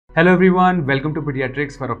Hello everyone, welcome to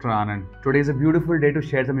Pediatrics for Dr. Anand. Today is a beautiful day to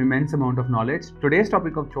share some immense amount of knowledge. Today's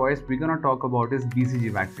topic of choice we're going to talk about is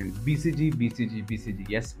BCG vaccine. BCG.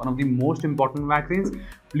 Yes, one of the most important vaccines.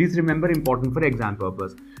 Please remember, important for exam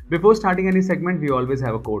purpose. Before starting any segment, we always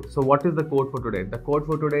have a quote. So what is the quote for today? The quote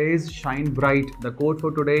for today is shine bright. The quote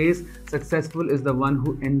for today is successful is the one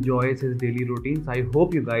who enjoys his daily routines. I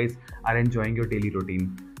hope you guys are enjoying your daily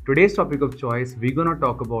routine. Today's topic of choice we're going to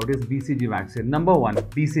talk about is BCG vaccine. Number one,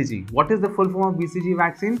 BCG. What is the full form of BCG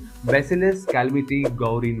vaccine? Bacillus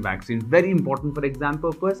calmette-guerin vaccine. Very important for exam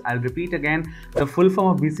purpose. I'll repeat again. The full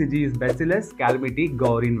form of BCG is Bacillus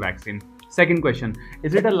calmette-guerin vaccine. Second question,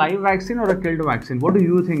 is it a live vaccine or a killed vaccine? What do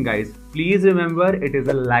you think, guys? Please remember, it is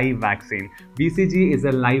a live vaccine. BCG is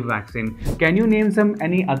a live vaccine. Can you name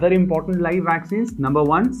any other important live vaccines? Number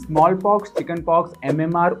one, smallpox, chickenpox,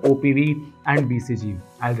 MMR, OPV and BCG.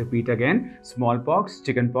 I'll repeat again, smallpox,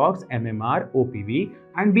 chickenpox, MMR, OPV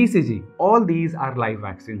and BCG. All these are live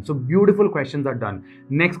vaccines. So beautiful questions are done.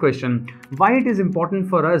 Next question, why it is important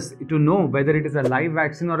for us to know whether it is a live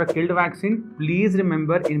vaccine or a killed vaccine? Please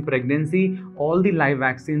remember, in pregnancy, all the live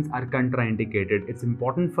vaccines are contraindicated. It's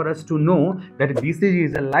important for us to know that BCG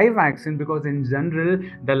is a live vaccine because in general,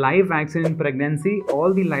 the live vaccine in pregnancy,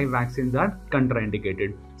 all the live vaccines are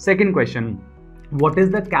contraindicated. Second question, what is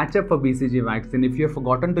the catch-up for BCG vaccine? If you have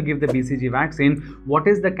forgotten to give the BCG vaccine, what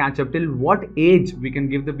is the catch-up? Till what age we can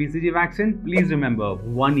give the BCG vaccine? Please remember,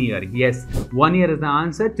 1 year. Yes, 1 year is the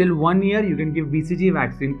answer. Till 1 year, you can give BCG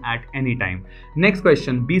vaccine at any time. Next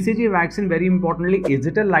question, BCG vaccine, very importantly, is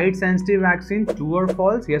it a light-sensitive vaccine? True or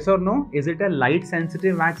false? Yes or no? Is it a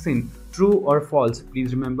light-sensitive vaccine? True or false?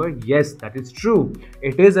 Please remember, yes, that is true.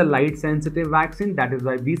 It is a light sensitive vaccine. That is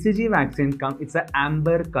why BCG vaccine it's an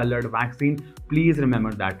amber colored vaccine. Please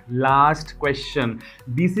remember that. Last question,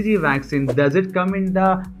 BCG vaccine, does it come in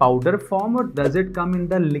the powder form or does it come in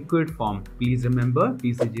the liquid form? Please remember,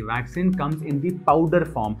 BCG vaccine comes in the powder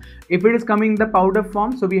form. If it is coming in the powder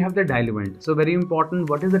form, so we have the diluent. So very important,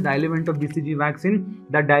 what is the diluent of BCG vaccine?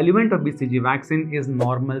 The diluent of BCG vaccine is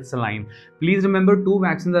normal saline. Please remember, two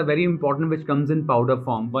vaccines are very important which comes in powder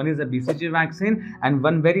form. One is the BCG vaccine and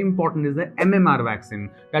one very important is the MMR vaccine.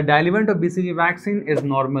 The diluent of BCG vaccine is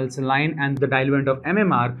normal saline and the diluent of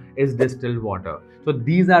MMR is distilled water. So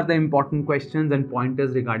these are the important questions and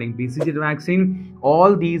pointers regarding BCG vaccine.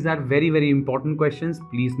 All these are very important questions.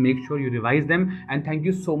 Please make sure you revise them, and thank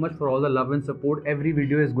you so much for all the love and support. Every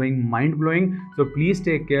video is going mind blowing. So please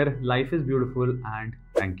take care. Life is beautiful and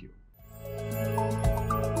thank you.